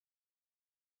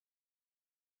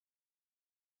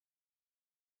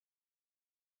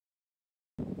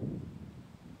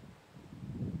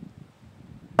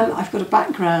I've got a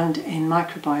background in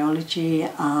microbiology.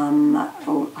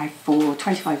 For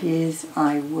 25 years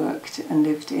I worked and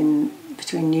lived in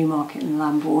between Newmarket and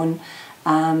Lambourne.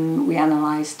 We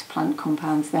analysed plant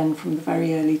compounds then from the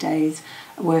very early days,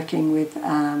 working with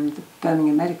the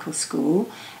Birmingham Medical School.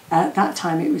 At that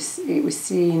time it was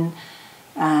seen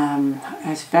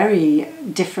as very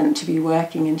different to be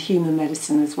working in human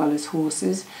medicine as well as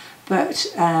horses.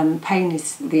 But pain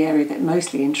is the area that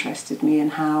mostly interested me,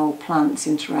 and how plants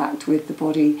interact with the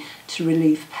body to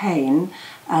relieve pain.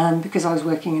 Because I was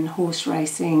working in horse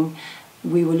racing,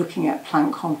 we were looking at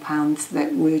plant compounds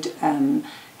that would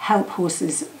help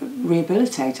horses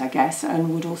rehabilitate, I guess,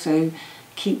 and would also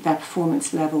keep their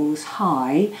performance levels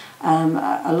high.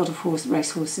 A lot of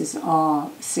race horses are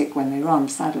sick when they run,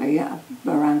 sadly.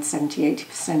 Around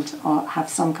 70–80% have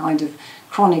some kind of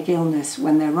chronic illness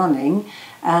when they're running,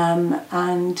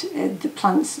 and the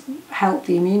plants help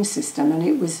the immune system, and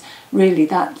it was really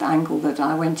that angle that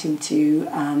I went into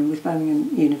with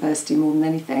Birmingham University more than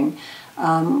anything,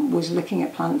 was looking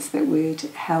at plants that would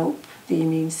help the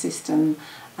immune system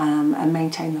and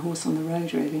maintain the horse on the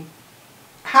road, really.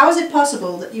 How is it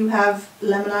possible that you have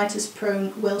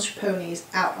laminitis-prone Welsh ponies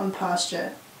out on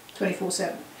pasture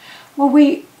 24/7? Well,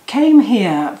 we came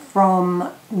here from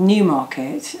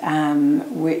Newmarket,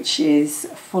 which is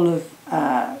full of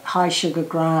high sugar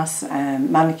grass,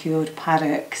 manicured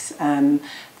paddocks,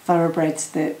 thoroughbreds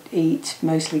that eat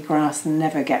mostly grass and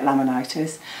never get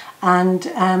laminitis.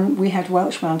 And we had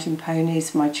Welsh mountain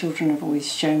ponies. My children have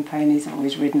always shown ponies, I've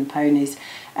always ridden ponies.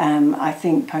 I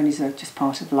think ponies are just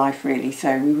part of life, really,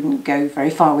 so we wouldn't go very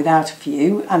far without a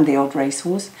few, and the odd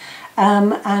racehorse.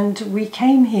 And we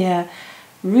came here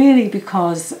really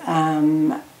because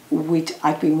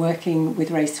I'd been working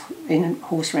with in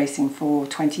horse racing for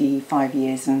 25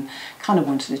 years and kind of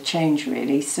wanted a change,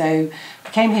 really. So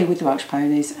we came here with the Welsh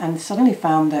ponies and suddenly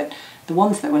found that the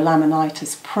ones that were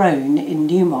laminitis prone in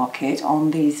Newmarket,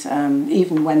 on these,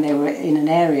 even when they were in an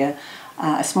area,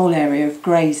 a small area of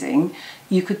grazing,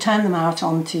 you could turn them out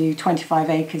onto 25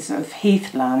 acres of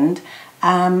heathland,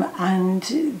 and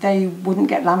they wouldn't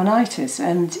get laminitis,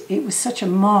 and it was such a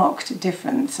marked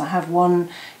difference. I have one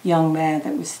young mare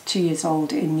that was 2 years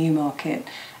old in Newmarket,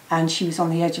 and she was on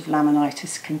the edge of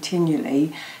laminitis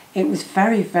continually. It was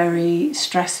very, very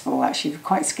stressful, actually,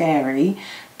 quite scary,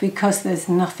 because there's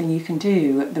nothing you can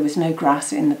do. There was no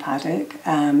grass in the paddock,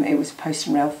 it was a post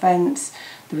and rail fence,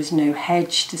 there was no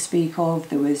hedge to speak of,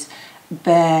 there was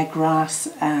bare grass,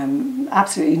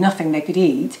 absolutely nothing they could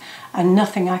eat, and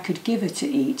nothing I could give her to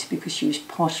eat because she was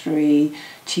pottery,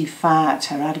 too fat,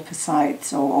 her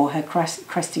adipocytes or her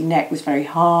crusty neck was very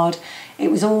hard.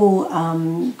 It was all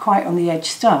quite on the edge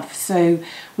stuff. So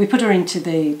we put her into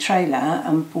the trailer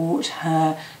and brought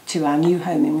her to our new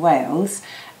home in Wales,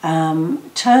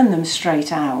 turned them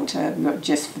straight out,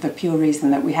 just for the pure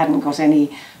reason that we hadn't got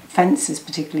any fences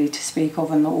particularly to speak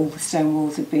of, and all the stone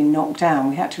walls had been knocked down.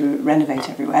 We had to renovate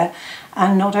everywhere,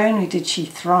 and not only did she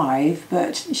thrive,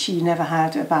 but she never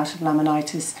had a bout of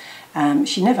laminitis.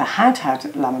 She never had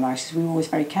laminitis. We were always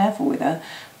very careful with her,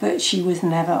 but she was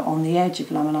never on the edge of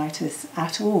laminitis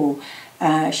at all.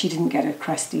 She didn't get a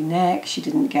crusty neck, she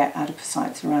didn't get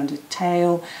adipocytes around her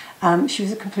tail. She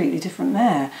was a completely different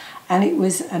mare. And it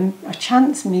was a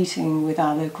chance meeting with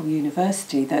our local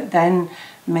university that then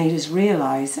made us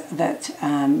realise that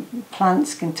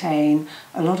plants contain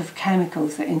a lot of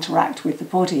chemicals that interact with the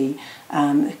body.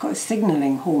 They've got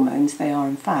signalling hormones, they are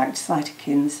in fact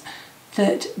cytokines,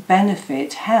 that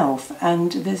benefit health,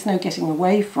 and there's no getting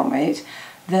away from it,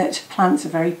 that plants are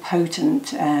very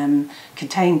potent,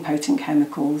 contain potent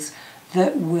chemicals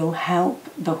that will help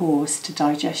the horse to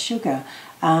digest sugar.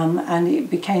 And it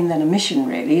became then a mission,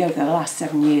 really, over the last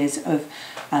 7 years of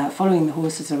following the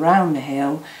horses around the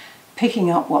hill,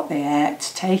 picking up what they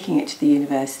ate, taking it to the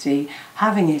university,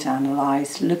 having it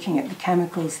analysed, looking at the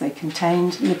chemicals they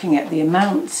contained, looking at the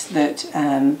amounts that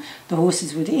the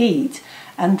horses would eat,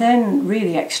 and then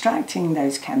really extracting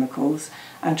those chemicals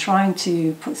and trying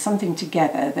to put something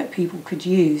together that people could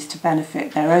use to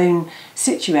benefit their own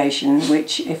situation,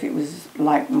 which, if it was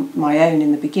like my own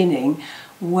in the beginning,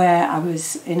 where I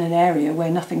was in an area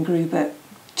where nothing grew but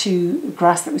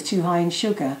grass that was too high in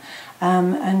sugar.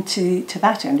 And to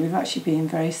that end, we've actually been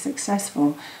very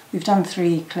successful. We've done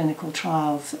 3 clinical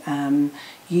trials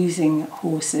using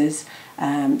horses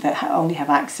that only have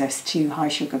access to high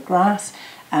sugar grass,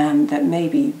 that may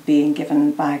be being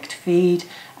given bagged feed,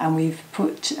 and we've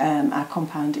put our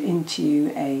compound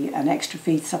into an extra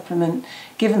feed supplement,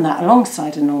 given that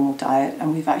alongside a normal diet,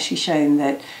 and we've actually shown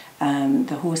that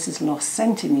the horses lost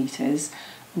centimetres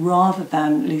rather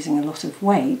than losing a lot of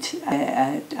weight.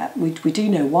 We do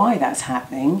know why that's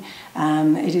happening.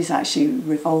 It is actually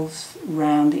revolves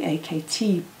around the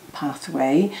AKT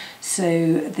pathway,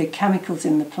 so the chemicals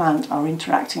in the plant are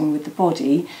interacting with the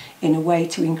body in a way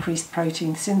to increase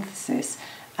protein synthesis,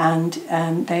 and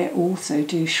they also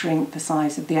do shrink the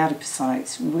size of the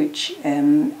adipocytes, which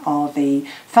are the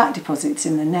fat deposits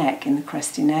in the neck, in the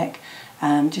cresty neck.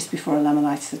 Just before a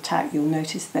laminitis attack, you'll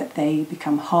notice that they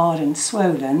become hard and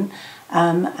swollen,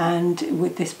 and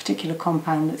with this particular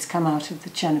compound that's come out of the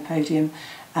chenopodium,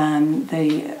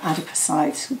 the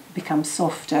adipocytes become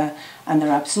softer and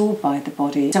they're absorbed by the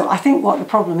body. So I think what the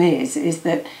problem is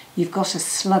that you've got a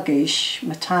sluggish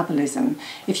metabolism.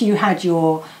 If you had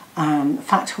your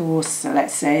fat horse,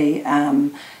 let's say,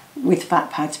 with fat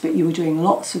pads, but you were doing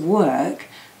lots of work,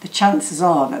 the chances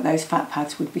are that those fat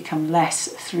pads would become less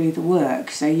through the work.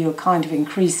 So you're kind of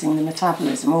increasing the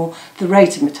metabolism, or the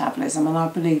rate of metabolism, and I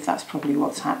believe that's probably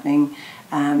what's happening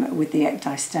with the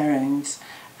ecdysterones.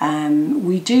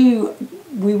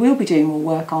 We will be doing more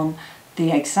work on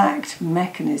the exact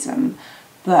mechanism,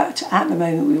 but at the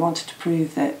moment we wanted to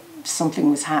prove that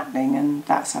something was happening, and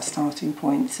that's our starting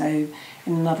point. So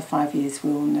in another 5 years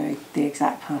we'll know the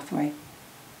exact pathway.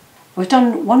 We've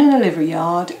done one in a livery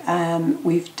yard,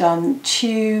 we've done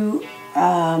two,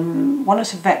 one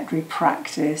at a veterinary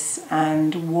practice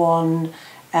and one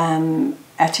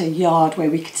at a yard where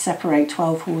we could separate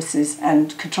 12 horses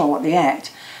and control what they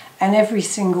ate. And every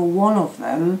single one of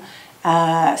them,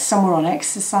 some were on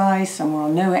exercise, some were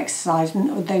on no exercise,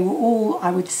 and they were all,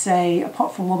 I would say,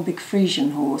 apart from one big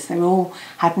Frisian horse, they all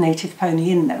had native pony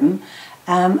in them,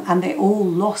 and they all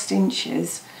lost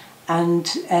inches and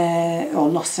or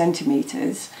lost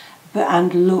centimetres,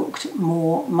 and looked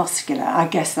more muscular. I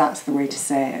guess that's the way to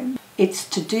say it. It's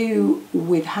to do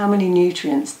with how many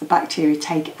nutrients the bacteria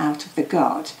take out of the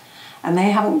gut, and they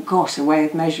haven't got a way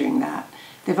of measuring that.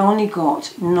 They've only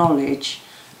got knowledge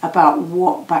about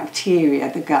what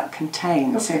bacteria the gut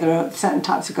contains. Okay. So there are certain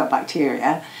types of gut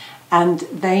bacteria, and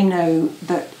they know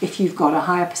that if you've got a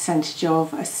higher percentage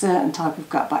of a certain type of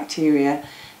gut bacteria,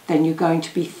 then you're going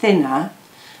to be thinner.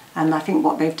 And I think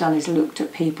what they've done is looked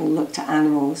at people, looked at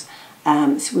animals,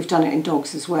 so we've done it in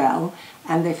dogs as well,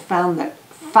 and they've found that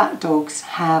fat dogs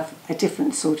have a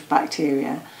different sort of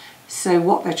bacteria. So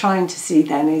what they're trying to see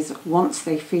then is, once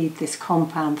they feed this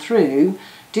compound through,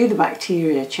 do the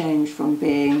bacteria change from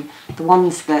being the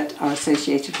ones that are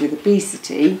associated with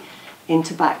obesity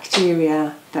into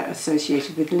bacteria that are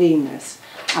associated with leanness.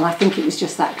 And I think it was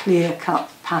just that clear-cut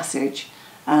passage,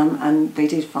 and they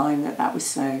did find that that was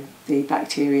so. The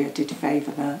bacteria did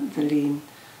favour the lean.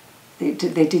 They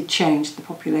did change, the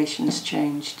populations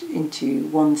changed into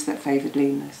ones that favoured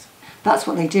leanness. That's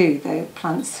what they do. The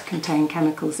plants contain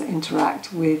chemicals that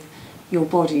interact with your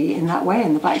body in that way,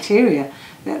 and the bacteria.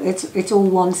 It's all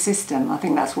one system. I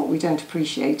think that's what we don't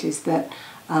appreciate, is that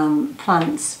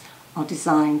plants are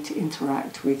designed to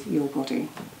interact with your body,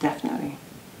 definitely.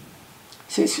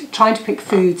 So it's trying to pick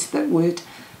foods that would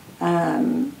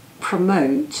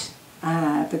promote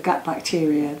the gut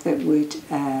bacteria that would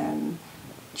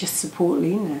just support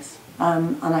leanness.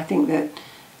 And I think that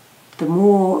the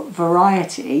more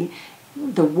variety,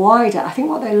 the wider, I think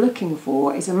what they're looking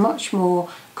for is a much more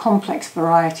complex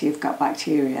variety of gut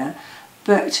bacteria.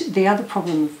 But the other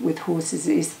problem with horses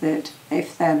is that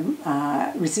if they're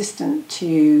resistant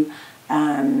to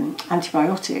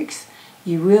antibiotics,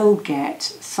 you will get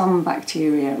some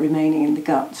bacteria remaining in the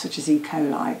gut, such as E.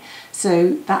 coli.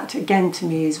 So that, again, to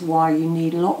me, is why you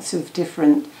need lots of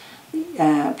different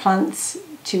plants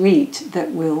to eat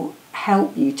that will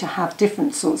help you to have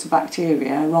different sorts of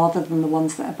bacteria rather than the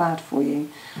ones that are bad for you.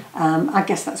 I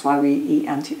guess that's why we eat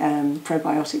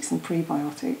probiotics and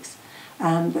prebiotics.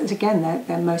 But again,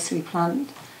 they're mostly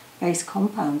plant-based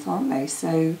compounds, aren't they?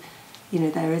 So, you know,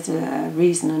 there is a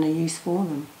reason and a use for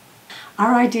them.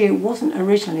 Our idea wasn't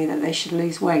originally that they should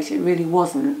lose weight. It really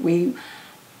wasn't. We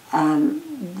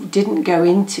didn't go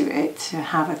into it to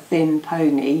have a thin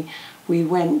pony. We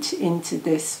went into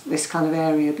this kind of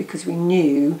area because we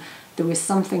knew there was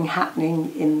something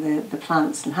happening in the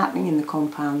plants and happening in the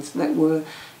compounds that were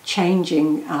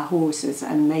changing our horses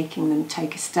and making them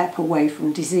take a step away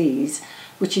from disease,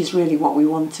 which is really what we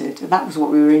wanted. That was what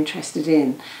we were interested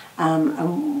in.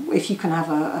 And if you can have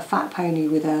a fat pony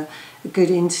with a good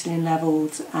insulin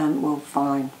levels, well,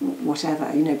 fine,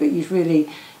 whatever, you know, but you've really,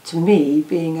 to me,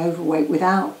 being overweight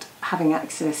without having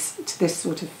access to this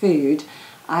sort of food,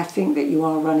 I think that you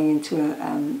are running into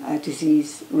a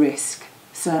disease risk,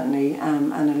 certainly,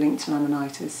 and a link to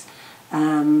laminitis.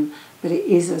 but it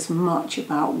is as much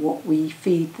about what we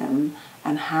feed them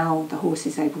and how the horse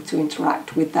is able to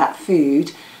interact with that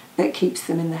food that keeps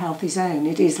them in the healthy zone.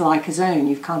 It is like a zone.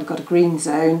 You've kind of got a green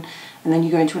zone, and then you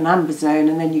go into an amber zone,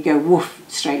 and then you go woof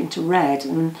straight into red.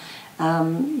 And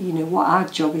you know, what our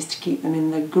job is to keep them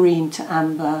in the green to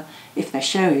amber. If they're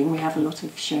showing, we have a lot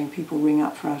of showing people ring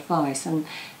up for advice, and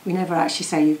we never actually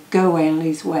say you go away and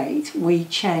lose weight. We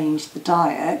change the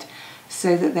diet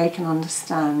so that they can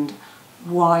understand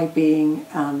why being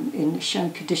in a show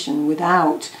condition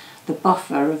without the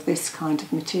buffer of this kind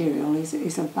of material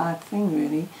is a bad thing,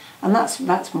 really. And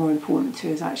that's more important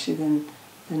to us actually than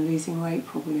losing weight,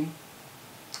 probably.